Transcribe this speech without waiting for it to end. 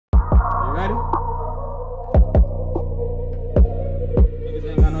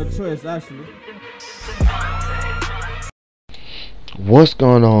choice, actually. What's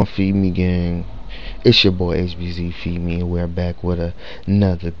going on, FEEDME gang? It's your boy HBZ FEEDME, and we're back with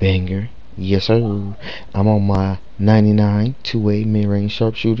another banger. Yes sir, I'm on my 99 2-way mid-range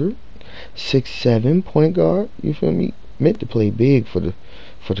sharpshooter, 6'7" point guard. You feel me? Meant to play big for the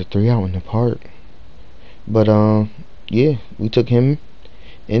 3 out in the park, but yeah, we took him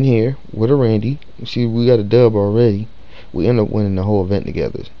in here with a Randy. You see, we got a dub already. We ended up winning the whole event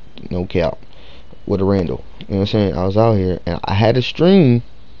together, no cap, with a Randall. You know what I'm saying? I was out here and I had a stream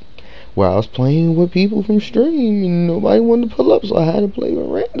where I was playing with people from stream and nobody wanted to pull up, so I had to play with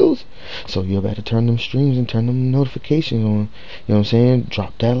Randalls. So you better turn them streams and turn them notifications on. You know what I'm saying?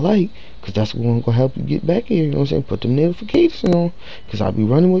 Drop that like, because that's what's gonna help you get back here. You know what I'm saying? Put them notifications on, because I'll be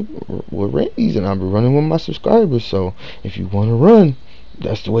running with Randy's and I'll be running with my subscribers. So if you want to run,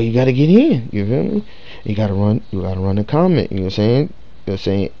 that's the way you gotta get in. You feel me? You gotta run a comment. You know what I'm saying? You know what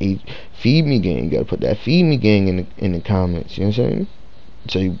I'm saying? FEEDME gang. You gotta put that FEEDME gang in the comments. You know what I'm saying?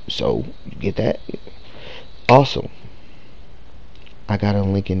 So you get that. Also, I got a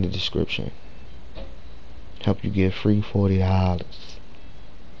link in the description. Help you get free $40.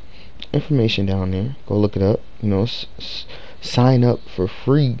 Information down there. Go look it up. You know, sign up for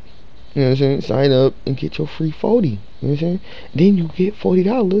free. You know what I'm saying? Sign up and get your free 40. You know what I'm saying? Then you get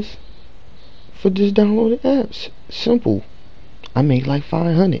 $40 for just downloading apps. Simple. I made like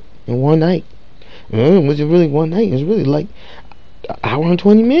 500 in one night. Was it really one night? It was really like an hour and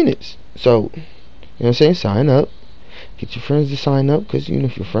 20 minutes. So, you know what I'm saying? Sign up. Get your friends to sign up, because you know,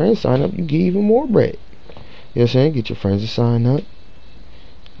 if your friends sign up, you get even more bread. You know what I'm saying? Get your friends to sign up.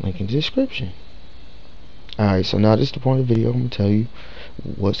 Link in the description. Alright, so now this is the point of the video. I'm going to tell you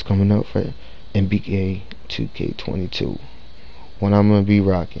what's coming up for NBA 2K22. When I'm going to be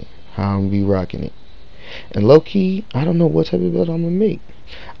rocking. How I'm going to be rocking it. And low key, I don't know what type of build I'm going to make.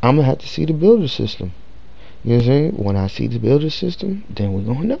 I'm going to have to see the builder system. You know what I'm saying? When I see the builder system, then we're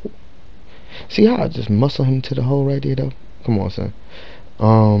going to know. See how I just muscle him to the hole right there, though? Come on, son.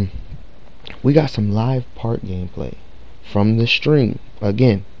 We got some live part gameplay from the stream.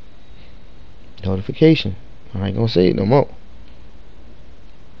 Again, notification. I ain't going to say it no more.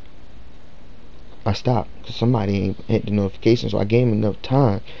 I stopped because somebody ain't hit the notification, so I gave him enough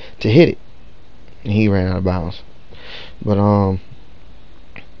time to hit it. And he ran out of bounds. But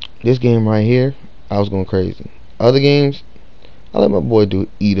this game right here, I was going crazy. Other games, I let my boy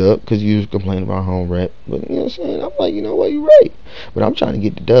eat up, because he was complaining about home rep. But you know what I'm saying? I'm like, you know what, you right. But I'm trying to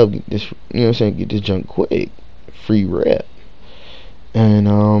get the dub, get this, you know what I'm saying, get this junk quick. Free rep. And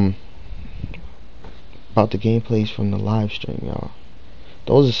about the gameplays from the live stream, y'all.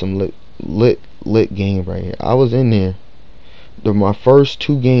 Those are some lit games right here. I was in there. My first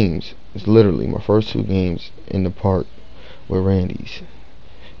 2 games. It's literally my first 2 games in the park with Randy's.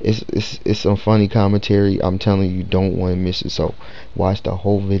 It's some funny commentary. I'm telling you, don't want to miss it. So watch the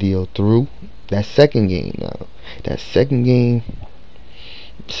whole video through. That second game now. That second game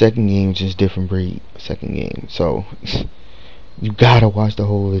just different breed. Second game. So you gotta watch the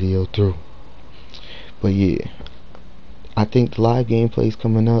whole video through. But yeah, I think the live gameplay's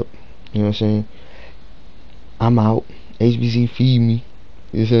coming up. You know what I'm saying? I'm out. HBZ FEEDME. You know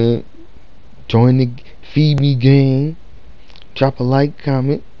what I'm saying? Join the FEEDME gang. Drop a like,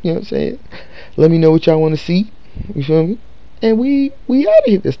 comment. You know what I'm saying? Let me know what y'all want to see. You feel me? And we out of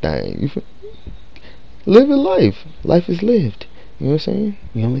here this thing. You feel me? Living life. Life is lived. You know what I'm saying?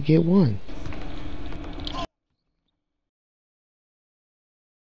 You only get one.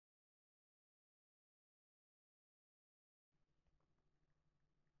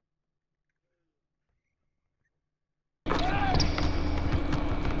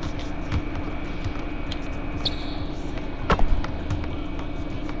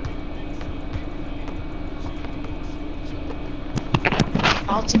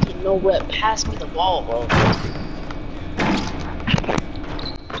 I'll take it, no rep. Pass me the ball, bro.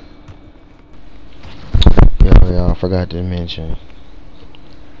 Yo, I forgot to mention.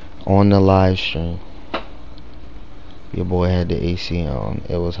 On the live stream, your boy had the AC on.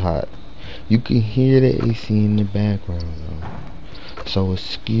 It was hot. You can hear the AC in the background, though. So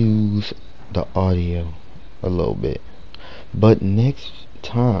excuse the audio a little bit. But next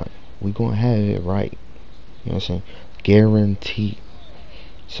time, we gonna have it right. You know what I'm saying? Guaranteed.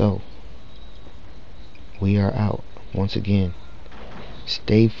 So, we are out. Once again,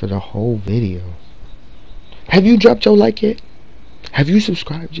 stay for the whole video. Have you dropped your like yet? Have you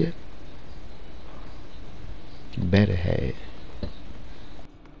subscribed yet? You better have.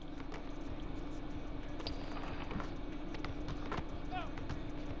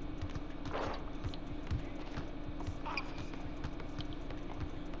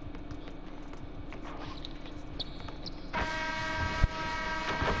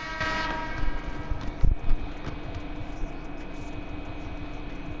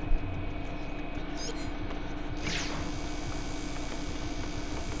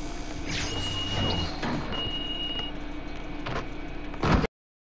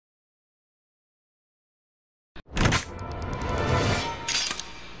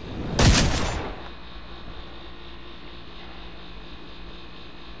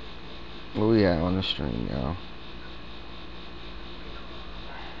 Where we at on the stream, y'all?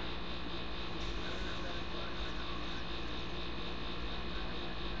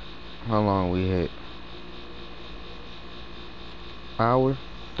 How long we hit? Hour?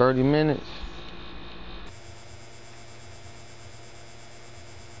 30 minutes?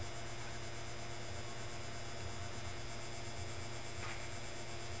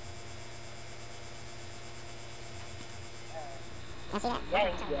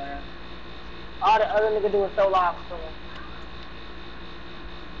 Yeah. All the other nigga do is solo off.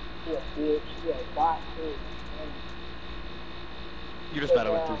 Yeah, bitch. Yeah, bot, too. You just went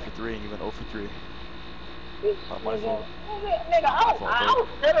 3 for 3 and you went 0 for 3. Bitch, Not my fault. Nigga, I was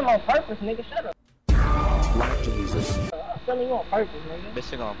setting on purpose, nigga. Shut up. I'm setting you on purpose, nigga.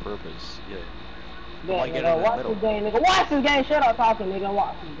 Missing on purpose, yeah. Yeah, nigga, watch this game, nigga. Watch this game. Shut up talking, nigga.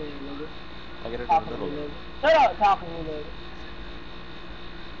 Watch this game, nigga. I get it in the Talking middle. to me, nigga. Shut up talking to me, nigga.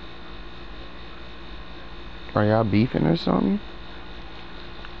 Are y'all beefing or something?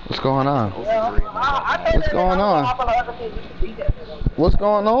 What's going on? Yeah, What's going on? What's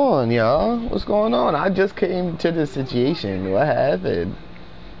going on, y'all? What's going on? I just came to the situation. What happened?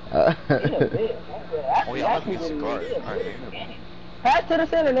 Oh yeah, I'm gonna guard. Alright. Pass to the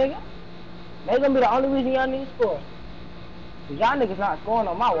center, nigga. They gonna be the only reason y'all need to score. Cause y'all niggas not scoring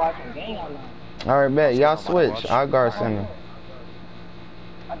on my watch and game online. Alright, bet. Y'all switch. I'll guard center.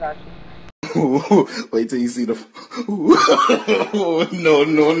 I got you. Wait till you see the. No.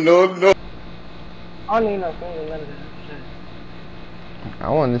 I don't need no finger, none of that shit. I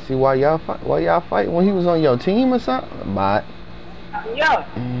wanted to see why y'all fight when he was on your team or something. Bot. Yeah.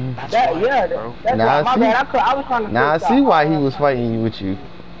 That's That, why, yeah, bro. that's Now why. I My see. bad. I was trying to. Now I see why he was fighting with you.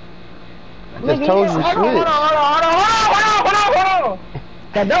 I just Nigga, told you hold switch. on.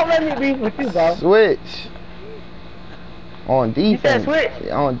 Now don't let me beef with you, bro. Switch. On defense. You said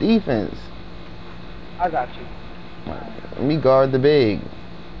switch? On defense. I got you. Let me guard the big.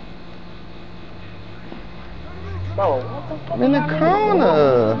 Bro, what the fuck? I'm in the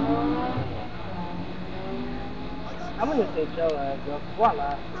corner. I'm gonna say your ass, bro. Why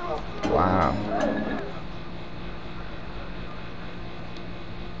not? Oh. Wow.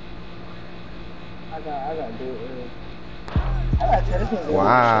 I gotta do it. I gotta tell this nigga.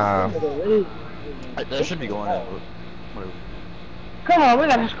 Wow. That should be going out, but whatever. Come on, we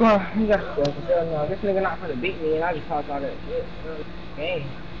gotta score. We gotta score. No, this nigga not gonna beat me, and I just talked all that shit. Game.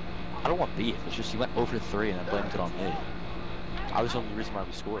 I don't want beef. It's just you went 0 for 3 and then blamed it on me. I was the only reason why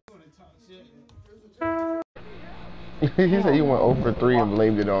we scored. He said you went 0 for 3 and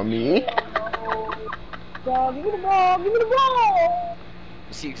blamed it on me. Dog, give me the ball. Give me the ball.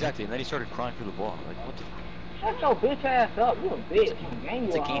 See, exactly, and then he started crying for the ball. Like, what the? Shut your bitch ass up. You a bitch. Gang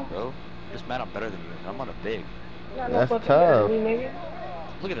It's a you game, are. bro. Just man, I'm better than you. I'm on a big. You got no That's fucking tough. better than me, nigga.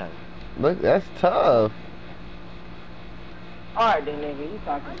 Look at that. Look, that's tough. Alright then, nigga. You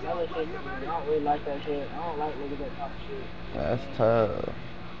talking hella shit. I don't really like that shit. I don't like niggas that talk shit. That's tough.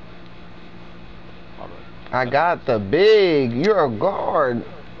 My bad. I got the big. You're a guard.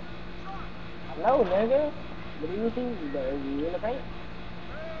 I know, nigga. What do you see? You in the paint?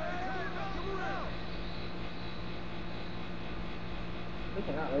 We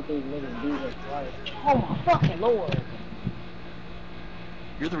cannot let these niggas do this, right? Oh my fucking lord!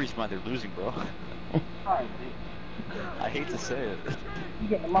 You're the reason why they're losing, bro. Alright, bitch. I hate to say it. You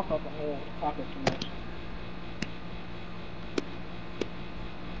getting the motherfucking head talking too much.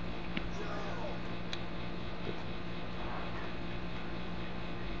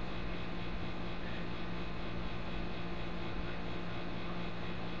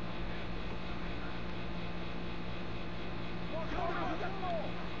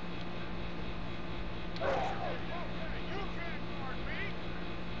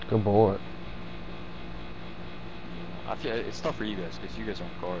 Good board. I feel it's tough for you guys because you guys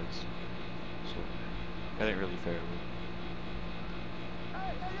aren't guards, so that ain't really fair.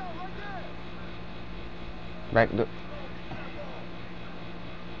 Back the.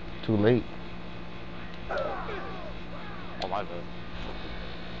 Too late. Oh my bad.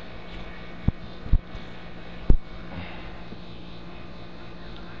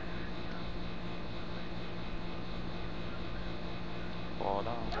 Ball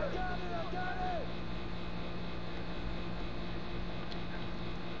down.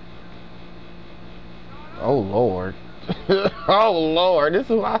 Oh lord. Oh lord. This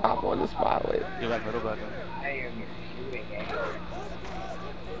is why I hop on the spot with. You're back middle, back middle.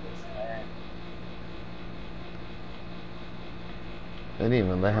 They didn't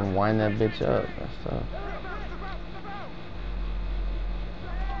even let him wind that bitch up. That's tough.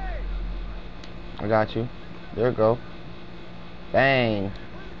 I got you. There we go. Bang.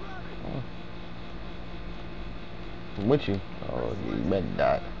 Oh. I'm with you. Oh, you better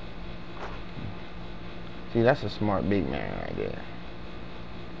die. See, that's a smart big man right there.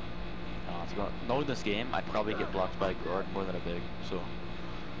 Knowing this game, I'd probably get blocked by a guard more than a big, so.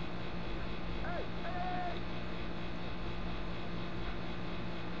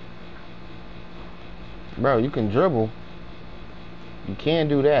 Bro, you can dribble. You can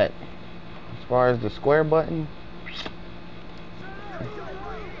do that. As far as the square button.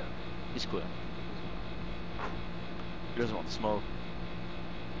 He's quit. He doesn't want the smoke.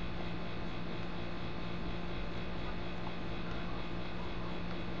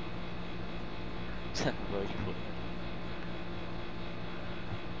 Bro, he quit.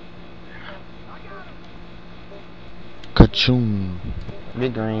 Ka-choom.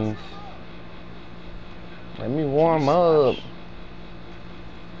 Big greens. Let me warm up.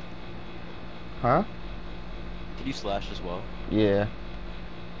 Huh? Can you slash as well? Yeah.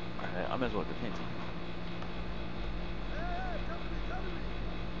 Alright, I might as well get painted.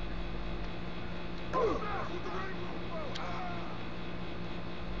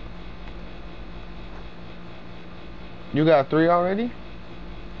 You got 3 already?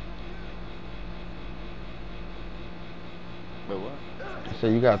 Wait, what? So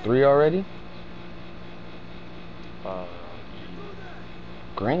you got 3 already?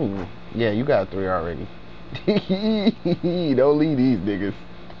 Green. Yeah, you got 3 already. Don't leave these niggas.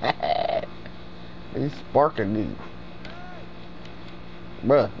 They sparking these.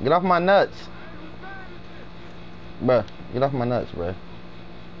 Bruh, get off my nuts. Bruh, get off my nuts, bruh.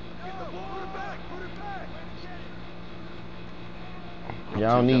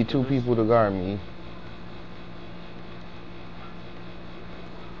 Y'all don't need 2 people to guard me.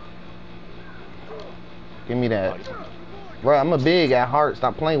 Give me that. Bro, I'm a big at heart.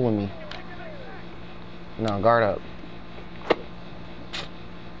 Stop playing with me. No, guard up.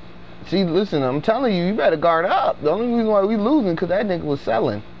 See, listen, I'm telling you, you better guard up. The only reason why we losing because that nigga was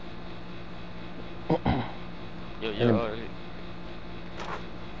selling. Yo.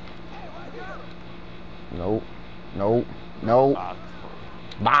 Nope. Nope. Nope.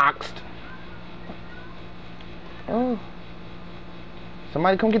 Boxed. Oh.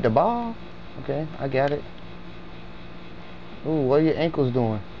 Somebody come get the ball. Okay, I got it. Ooh, what are your ankles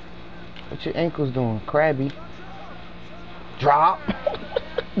doing? What your ankles doing? Crabby. Drop.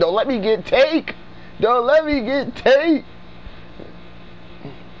 Don't let me get take. Don't let me get take.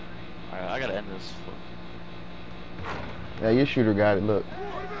 Alright, I gotta end this. Yeah, your shooter got it, look.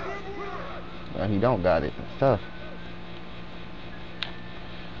 No, he don't got it. It's tough.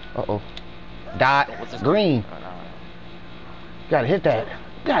 Uh-oh. Dot. Green. Gotta hit that.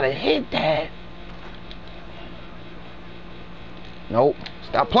 Gotta hit that. Nope.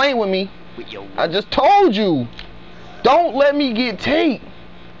 Stop playing with me. I just told you. Don't let me get tape.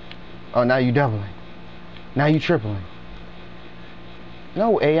 Oh, now you doubling. Now you tripling.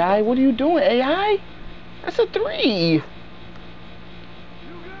 No, AI. What are you doing, AI? That's a 3.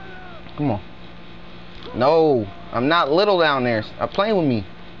 Come on. No, I'm not little down there. Stop playing with me.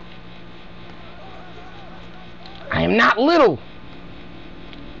 I am not little.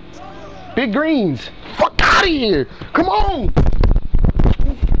 Big greens. Fuck out of here. Come on.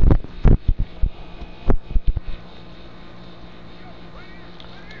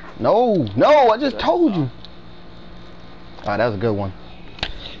 No, I just told you. Ah, that was a good one.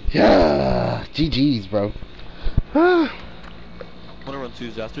 Yeah, GG's, bro. Wanna run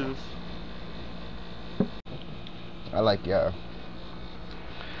 2s after this? I like y'all.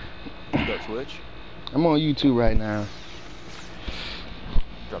 You got Twitch? I'm on YouTube right now.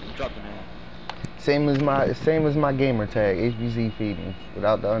 Drop the name. Same as my gamer tag, HBZ FEEDME,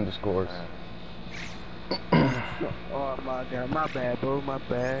 without the underscores. Oh my god, my bad, bro, my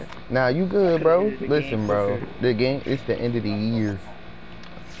bad. Nah, you good, bro. Listen, bro. The game, it's the end of the year.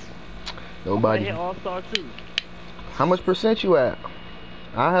 Nobody. Hit All-Star too. How much percent you at?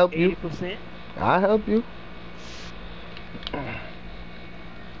 I'll help you. 80%. I'll help you.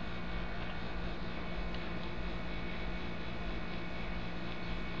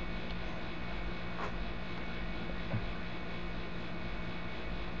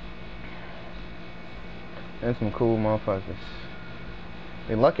 There's some cool motherfuckers.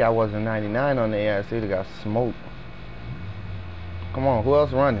 They lucky I wasn't 99 on the ass. They'd have got smoked. Come on, who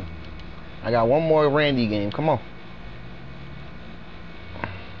else running? I got one more Randy game. Come on.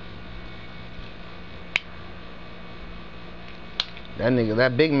 That nigga,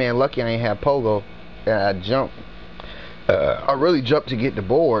 that big man lucky I ain't have pogo. Yeah, I jumped. I really jumped to get the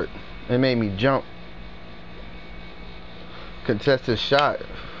board. It made me jump. Contested shot.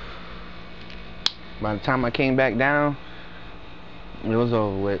 By the time I came back down, it was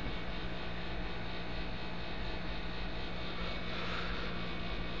over with.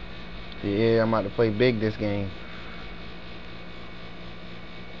 Yeah, I'm about to play big this game.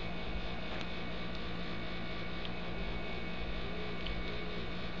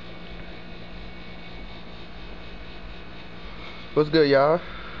 What's good, y'all?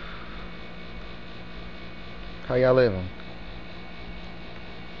 How y'all living?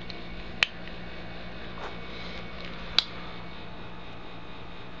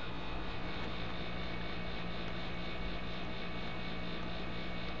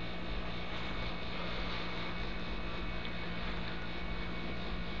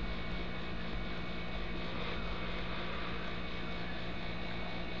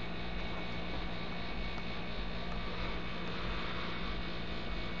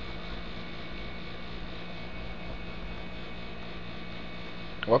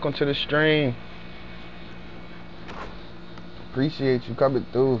 Welcome to the stream. Appreciate you coming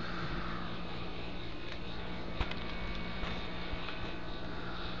through.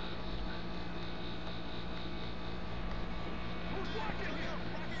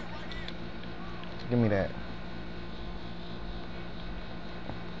 Give me that.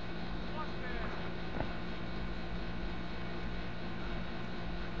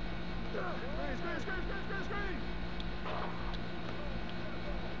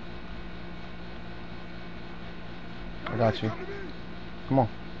 I got you. Come on.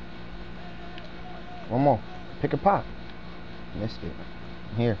 One more. Pick a pop. Missed it.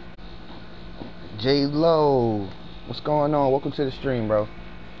 Here. J Lo. What's going on? Welcome to the stream, bro.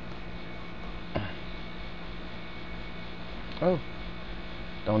 Oh.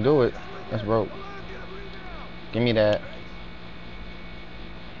 Don't do it. That's broke. Give me that.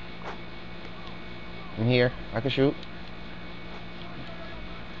 I'm here. I can shoot.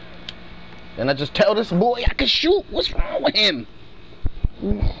 And I just tell this boy I can shoot. What's wrong with him?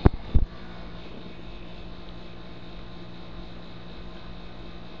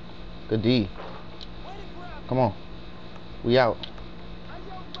 Good D. Come on. We out.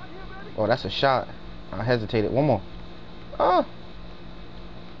 Oh, that's a shot. I hesitated. One more. Ah.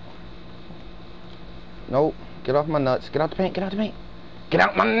 Nope. Get off my nuts. Get out the paint. Get out the paint. Get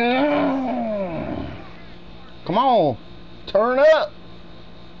out my... Come on. Turn up.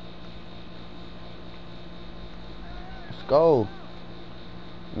 Let's go.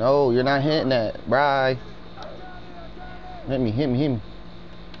 No, you're not hitting that. Bye. Hit me, hit me, hit me.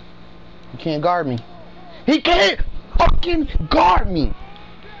 You can't guard me. He can't fucking guard me.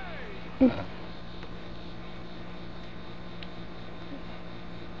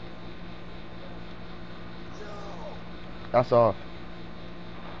 That's off.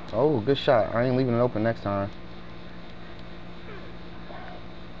 Oh, good shot. I ain't leaving it open next time.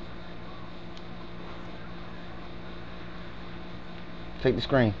 Take the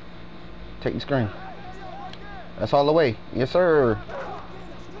screen. Take the screen. That's all the way. Yes, sir.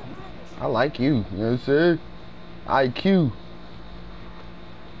 I like you. Yes, sir. IQ.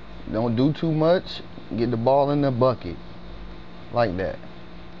 Don't do too much. Get the ball in the bucket. Like that.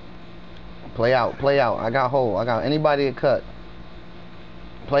 Play out. Play out. I got hold. I got anybody to cut.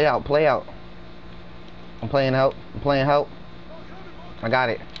 Play out. Play out. I'm playing help. I'm playing help. I got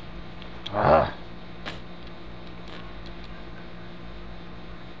it. Ah.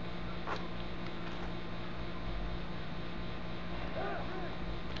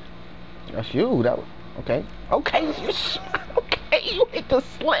 That's you. That was, okay. Okay. Okay. You hit the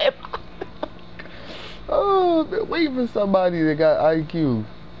slip. Oh, been waiting for somebody that got IQ.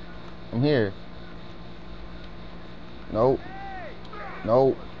 I'm here. Nope.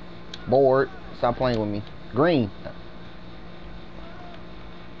 Nope. Bored. Stop playing with me. Green.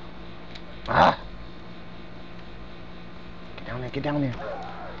 Ah. Get down there. Get down there.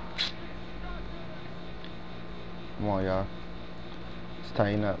 Come on, y'all. Let's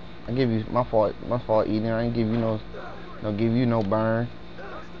tighten up. I give you my fault, Eden. I ain't give you no burn.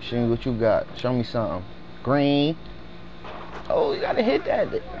 Show me what you got. Show me something. Green. Oh, you gotta hit that.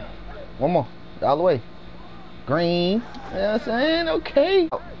 One more. All the way. Green. You know what I'm saying? Okay.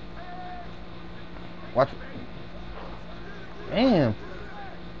 Watch. Damn.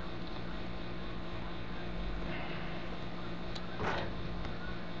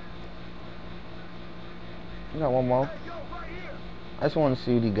 You got one more. I just want to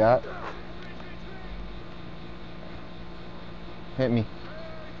see what he got. Hit me.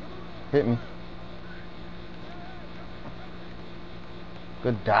 Hit me.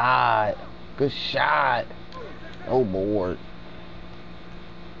 Good dot. Good shot. Oh, board.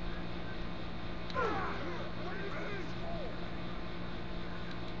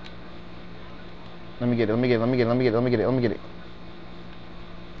 Let me get it. Let me get it. Let me get it. Let me get it. Let me get it. Let me get it.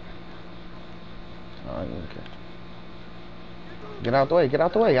 Oh, okay. Get out the way. Get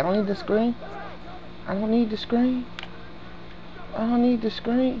out the way. I don't need the screen. I don't need the screen. I don't need the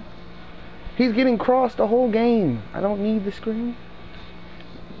screen. He's getting crossed the whole game. I don't need the screen.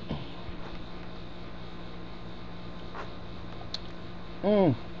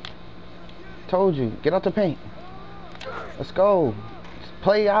 Told you. Get out the paint. Let's go. Just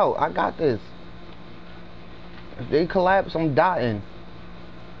play out. I got this. If they collapse, I'm dying.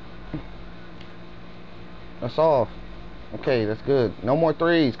 That's all. Okay, that's good. No more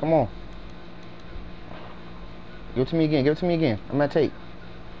threes. Come on. Give it to me again. Give it to me again. I'm at tape.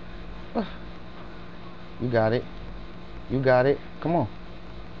 You got it. You got it. Come on.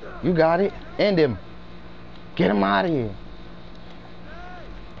 You got it. End him. Get him out of here.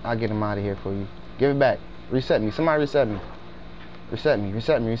 I'll get him out of here for you. Give it back. Reset me. Somebody reset me. Reset me.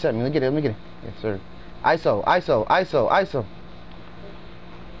 Reset me. Reset me. Let me get it. Let me get it. Yes, sir. ISO. ISO. ISO. ISO.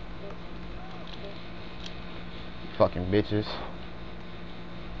 Fucking bitches.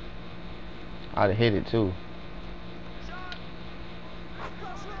 I'd have hit it too.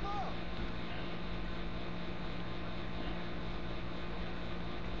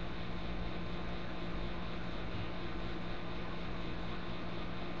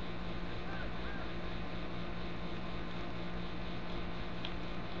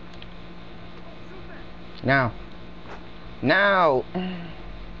 Now. Now.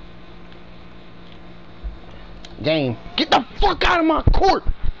 Game. Get the fuck out of my court.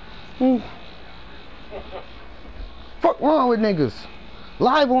 Fuck wrong with niggas.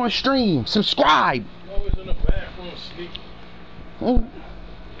 Live on stream. Subscribe. Always in the bathroom sleep.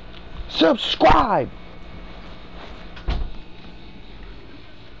 Subscribe.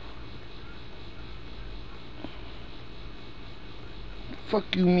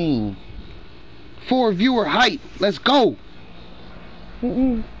 Fuck you mean? 4 viewer hype. Let's go.